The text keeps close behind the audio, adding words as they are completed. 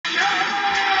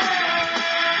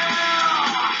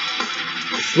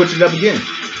Switch it up again.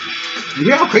 You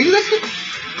hear how crazy that shit?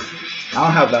 I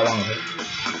don't have that long of it.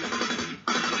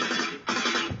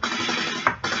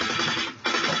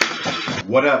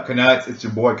 What up, Kennutz? It's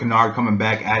your boy Kennard coming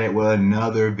back at it with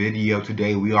another video.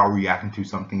 Today we are reacting to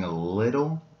something a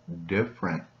little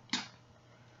different.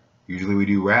 Usually we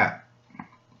do rap.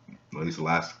 At least the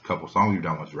last couple songs we've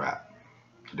done was rap.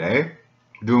 Today,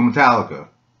 we're doing Metallica.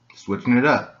 Switching it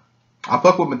up. I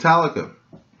fuck with Metallica.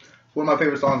 It's one of my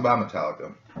favorite songs by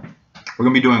Metallica. We're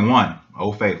going to be doing one,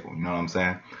 Old Faithful, you know what I'm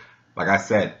saying? Like I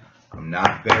said, I'm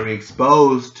not very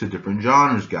exposed to different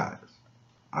genres, guys.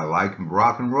 I like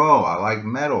rock and roll. I like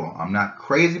metal. I'm not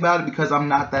crazy about it because I'm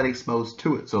not that exposed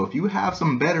to it. So if you have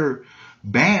some better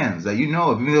bands that you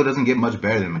know, even though it doesn't get much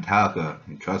better than Metallica,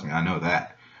 and trust me, I know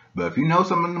that. But if you know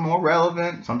something more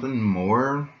relevant,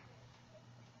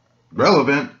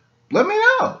 let me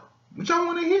know what y'all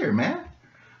want to hear, man.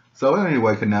 So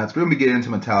anyway, Kennutz, we're going to be getting into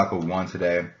Metallica 1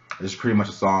 today. It's pretty much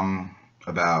a song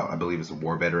about, I believe it's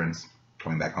war veterans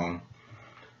coming back home.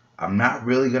 I'm not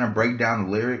really going to break down the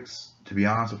lyrics, to be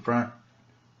honest up front,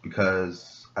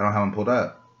 because I don't have them pulled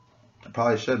up. I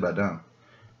probably should, but I don't.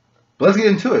 But let's get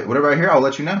into it. Whatever I hear, I'll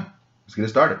let you know. Let's get it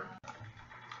started.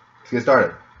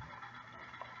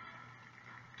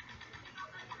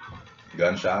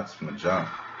 Gunshots from the jump.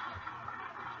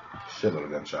 Shitload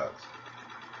of gunshots.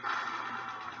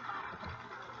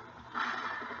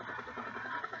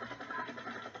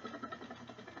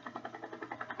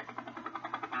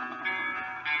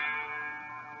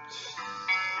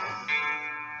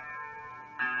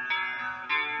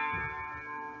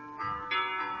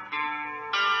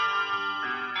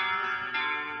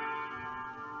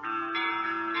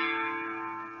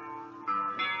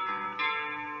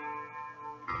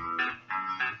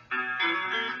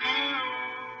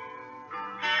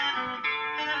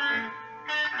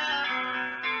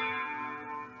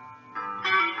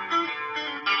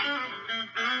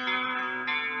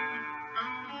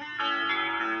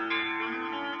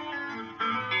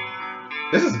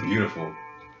 This is beautiful.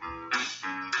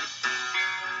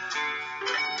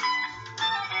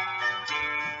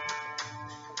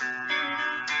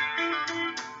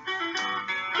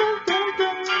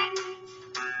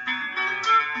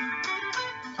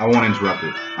 I won't interrupt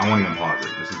it. I won't even pause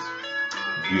it. This is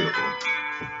beautiful.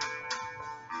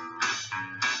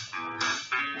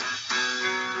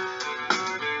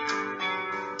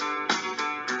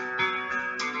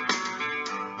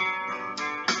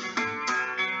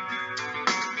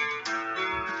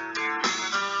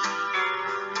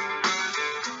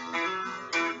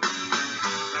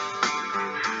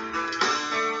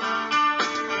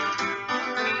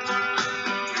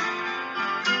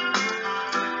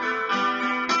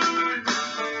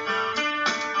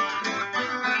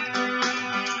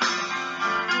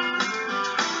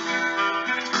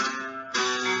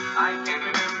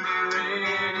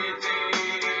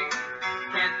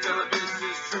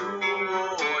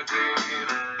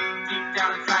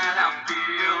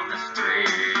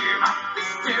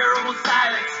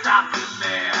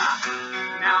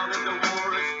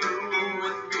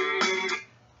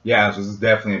 Yeah, so this is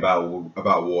definitely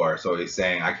about war. So he's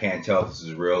saying, I can't tell if this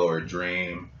is real or a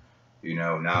dream. You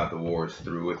know, now that the war is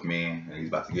through with me, and he's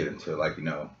about to get into, like, you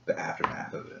know, the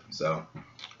aftermath of it. So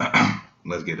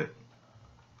let's get it.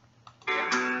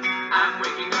 I'm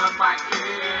waking up, I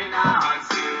cannot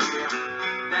see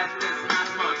that there's not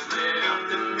much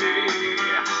left in me.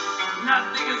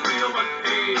 Nothing is real but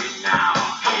pain now.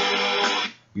 Oh.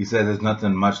 He said there's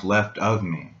nothing much left of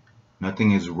me.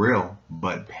 Nothing is real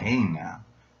but pain now.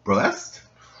 Bro, that's,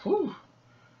 whew.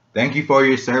 Thank you for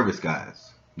your service,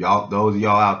 guys. Y'all, those of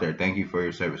y'all out there, thank you for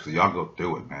your service, because y'all go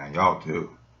through it, man. Y'all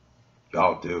do.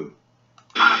 Y'all do.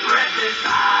 My breath is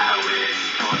highway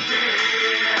for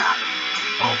death.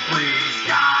 Oh, please,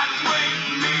 God, wake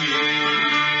me.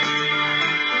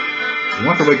 He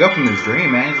wants to wake up from this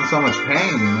dream, man. He's in so much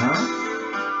pain, you know?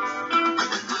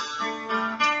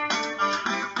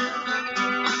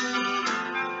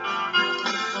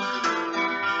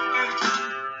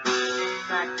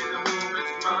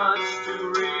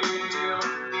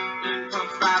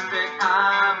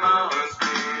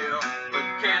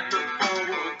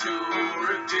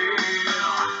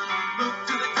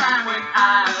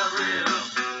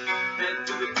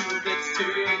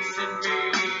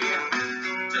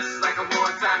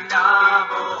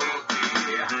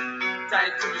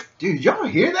 Dude, y'all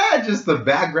hear that? Just the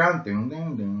background. Doom,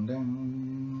 doom, doom,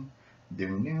 doom.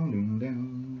 Doom, doom, doom,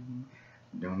 doom.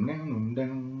 Doom, doom, doom,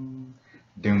 doom.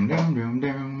 Doom, doom, doom,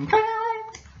 doom.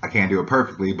 I can't do it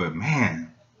perfectly, but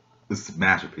man, this is a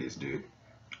masterpiece, dude.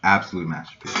 Absolute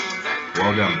masterpiece.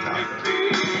 Well done, Metallica.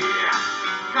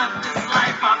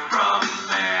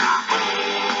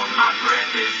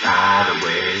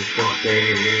 wish for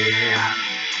day.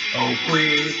 Oh,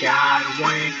 please, God,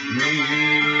 wake me.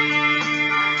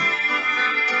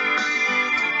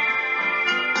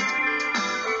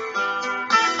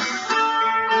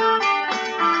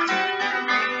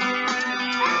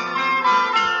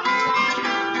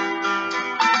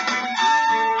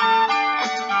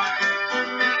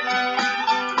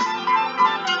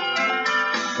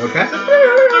 Okay.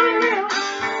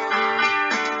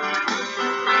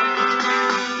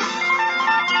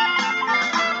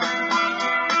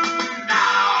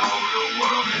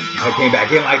 I came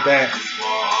back in like that.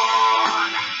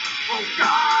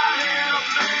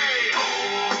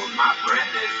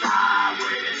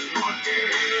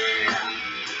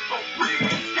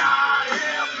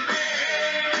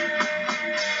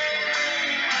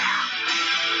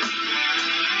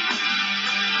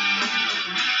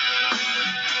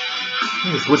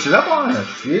 Switch it up on us.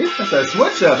 See? That's a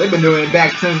switch up. They've been doing it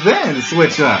back since then, the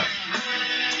switch up.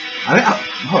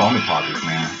 Hold on, let me pause this,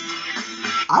 man.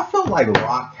 I feel like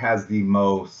rock has the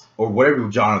most, or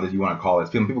whatever genre that you want to call it.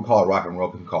 People call it rock and roll,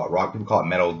 people call it rock, people call it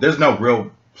metal. There's no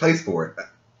real place for it.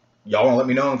 Y'all want to let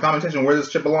me know in the comment section where this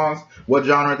shit belongs, what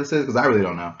genre this is, because I really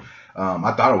don't know.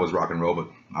 I thought it was rock and roll, but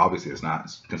obviously it's not.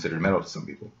 It's considered metal to some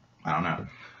people. I don't know.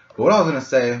 But what I was going to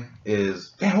say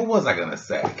is, damn, what was I going to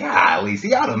say? Golly, see,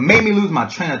 y'all done made me lose my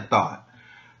train of thought.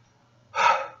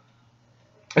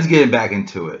 Let's get back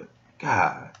into it.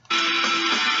 God.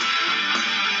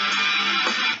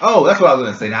 Oh, that's what I was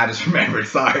going to say. Now I just remembered.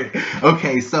 Sorry.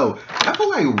 Okay, so I feel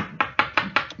like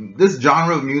this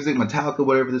genre of music, Metallica,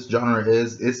 whatever this genre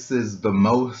is, this is the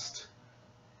most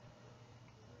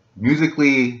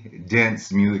musically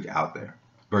dense music out there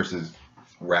versus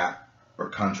rap or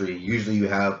country. Usually you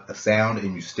have a sound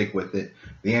and you stick with it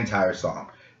the entire song.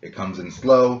 It comes in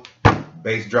slow,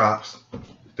 bass drops,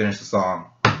 finish the song,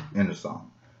 end the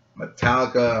song.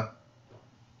 Metallica,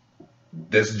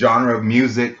 this genre of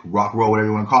music, rock, roll, whatever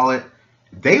you want to call it,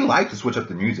 they like to switch up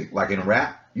the music. Like in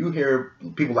rap, you hear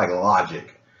people like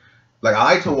Logic. Like, I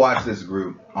like to watch this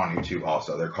group on YouTube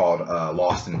also. They're called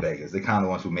Lost in Vegas. They're kind of the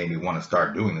ones who made me want to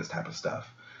start doing this type of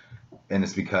stuff. And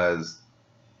it's because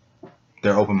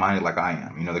they're open-minded like I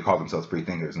am. You know, they call themselves free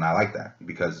thinkers, and I like that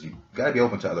because you got to be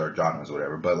open to other genres or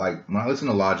whatever. But, like, when I listen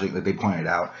to Logic, like they pointed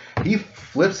out, he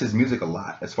flips his music a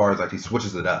lot as far as, like, he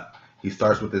switches it up. He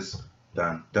starts with this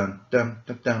dun, dun, dun,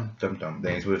 dun, dun, dun, dun.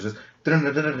 Then he switches dun,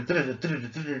 dun, dun, dun, dun, dun,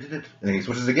 dun, dun, dun, and then he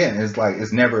switches again. It's like,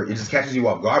 it's never, it just catches you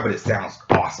off guard, but it sounds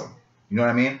awesome. You know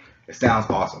what I mean? It sounds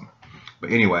awesome.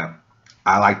 But anyway,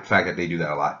 I like the fact that they do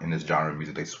that a lot in this genre of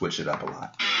music. They switch it up a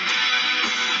lot.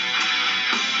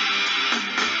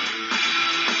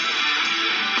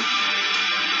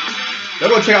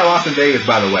 Go check out Lost in Vegas,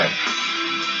 by the way.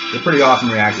 They're pretty awesome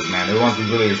reactors, man. They're the ones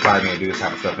who really inspired me to do this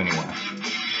type of stuff anyway.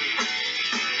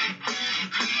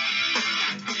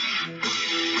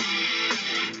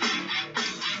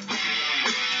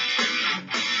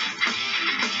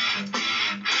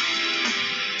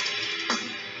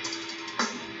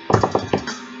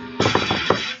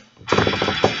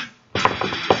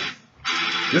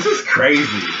 This is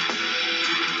crazy.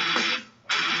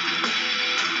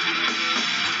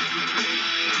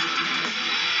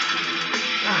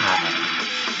 God.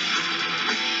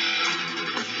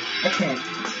 I can't.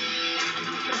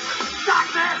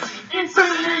 Darkness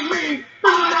incinerating me. I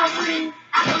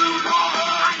can lose all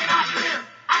hope. I cannot live.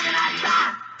 I cannot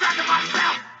die. Talking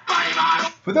myself. Fighting my.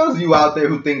 For those of you out there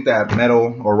who think that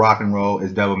metal or rock and roll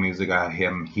is devil music, I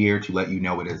am here to let you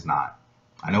know it is not.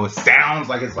 I know it sounds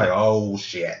like it's like, oh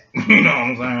shit. You know what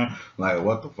I'm saying? Like,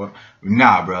 what the fuck?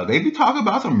 Nah, bro. They be talking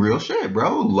about some real shit,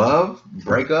 bro. Love,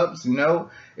 breakups, you know.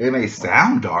 It may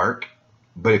sound dark,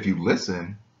 but if you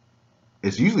listen,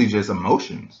 it's usually just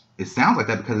emotions. It sounds like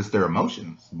that because it's their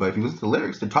emotions. But if you listen to the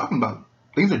lyrics, they're talking about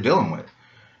things they're dealing with.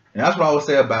 And that's what I would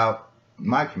say about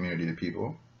my community of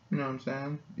people. You know what I'm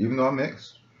saying? Even though I'm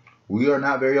mixed, we are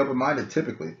not very open-minded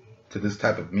typically to this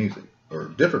type of music or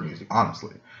different music,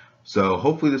 honestly. So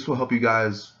hopefully this will help you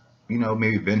guys, you know,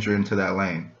 maybe venture into that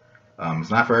lane. It's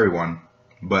not for everyone,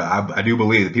 but I do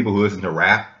believe that people who listen to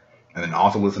rap and then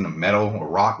also listen to metal or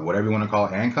rock, or whatever you want to call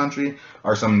it, and country,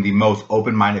 are some of the most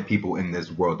open-minded people in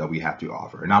this world that we have to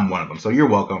offer. And I'm one of them, so you're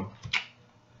welcome.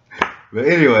 But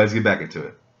anyway, let's get back into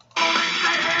it.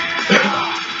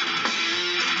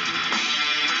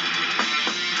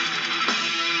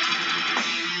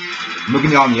 I'm looking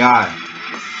y'all in the eye.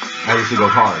 That this shit goes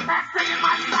hard.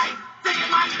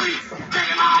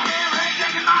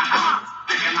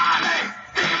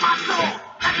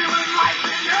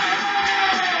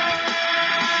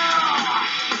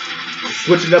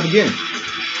 Switch it up again.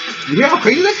 You hear how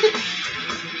crazy that shit?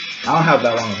 I don't have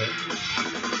that long of it.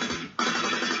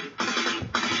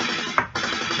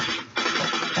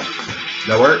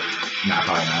 that work? Nah,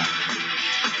 probably not.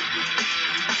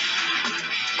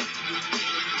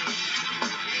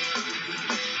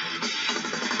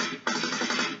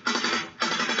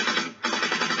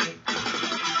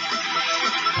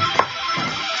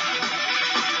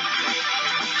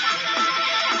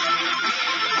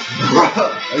 Bro,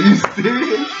 are you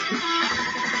serious?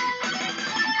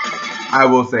 I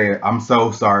will say, I'm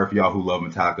so sorry for y'all who love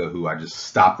Metallica, who I just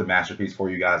stopped the masterpiece for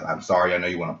you guys. I'm sorry. I know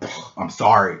you want to. I'm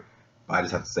sorry. But I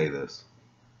just have to say this.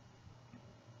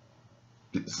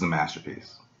 This is a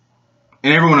masterpiece.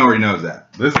 And everyone already knows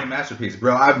that. This is a masterpiece,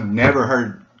 bro. I've never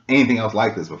heard anything else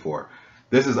like this before.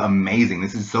 This is amazing.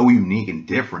 This is so unique and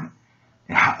different.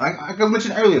 And like I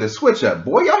mentioned earlier, the switch up.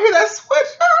 Boy, y'all hear that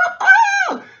switch up?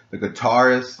 Ah! The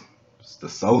guitarist, the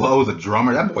solos, the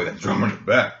drummer. That drummer in the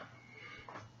back.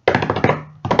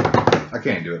 I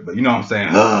can't do it, but you know what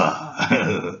I'm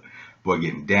saying? Boy,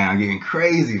 getting down, getting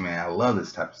crazy, man. I love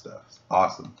this type of stuff. It's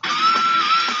awesome.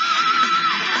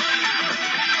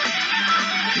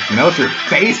 Just melt your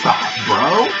face off,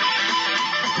 bro.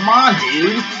 Come on,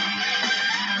 dude.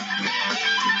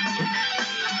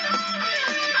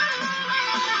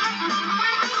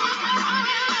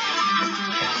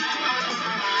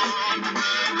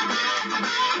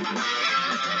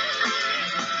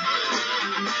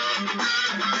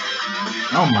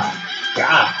 Oh my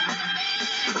God.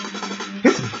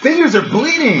 His fingers are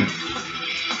bleeding.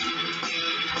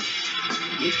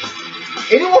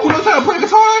 Anyone who knows how to play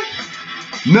guitar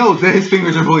knows that his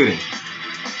fingers are bleeding.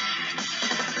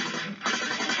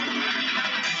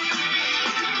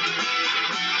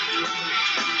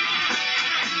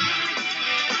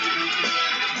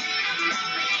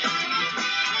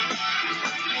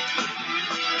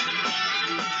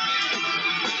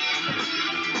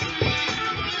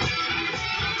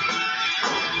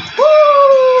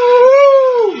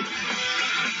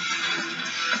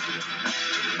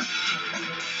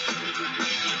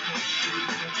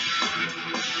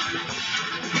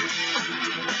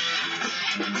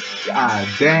 God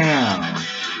damn.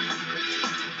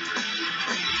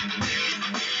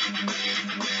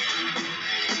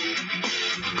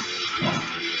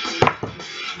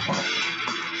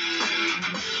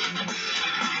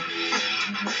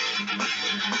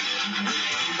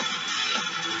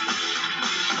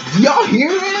 Do y'all hear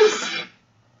this?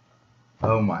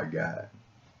 Oh my God.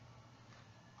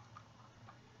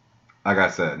 Like I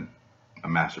said, a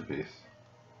masterpiece.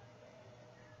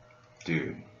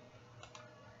 Dude.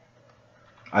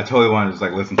 I totally want to just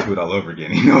like listen to it all over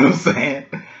again. You know what I'm saying?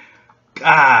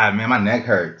 God, man, my neck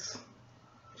hurts.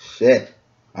 Shit.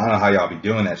 I don't know how y'all be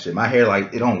doing that shit. My hair,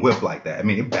 like, it don't whip like that. I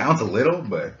mean, it bounce a little,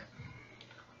 but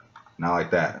not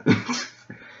like that.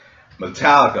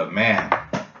 Metallica, man.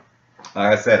 Like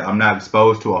I said, I'm not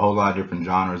exposed to a whole lot of different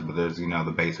genres, but there's, you know,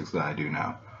 the basics that I do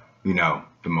know. You know,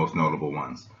 the most notable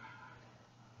ones.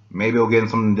 Maybe we'll get in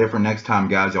something different next time,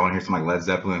 guys. Y'all want to hear some like Led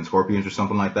Zeppelin and Scorpions or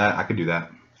something like that? I could do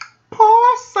that.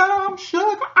 Pour some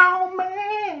sugar on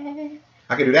me.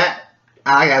 I could do that.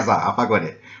 I guess I'll fuck with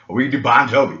it. Or we could do Bon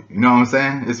Jovi. You know what I'm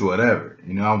saying? It's whatever.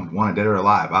 You know, I want it dead or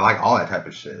alive. I like all that type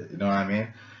of shit. You know what I mean?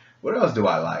 What else do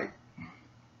I like?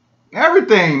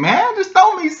 Everything, man. Just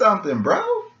throw me something, bro.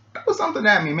 Throw something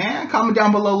at me, man. Comment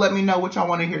down below. Let me know what y'all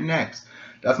want to hear next.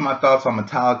 That's my thoughts on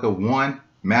Metallica 1.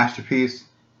 Masterpiece.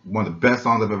 One of the best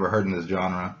songs I've ever heard in this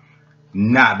genre.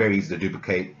 Not very easy to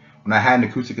duplicate. When I had an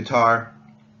acoustic guitar,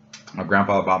 my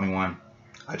grandfather bought me one.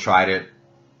 I tried it.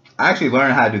 I actually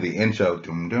learned how to do the intro.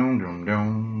 Dum, dum, dum,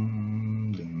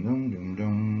 dum, dum, dum, dum,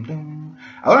 dum, dum.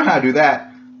 I learned how to do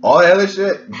that. All that other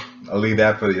shit, I'll leave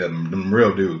that for them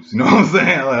real dudes. You know what I'm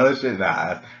saying? All that other shit,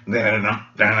 nah.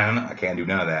 I can't do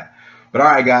none of that. But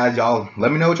alright, guys, y'all,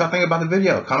 let me know what y'all think about the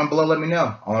video. Comment below, let me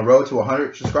know. On the road to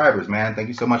 100 subscribers, man. Thank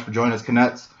you so much for joining us,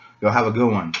 Kennutz. Y'all have a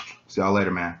good one. See y'all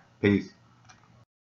later, man. Peace.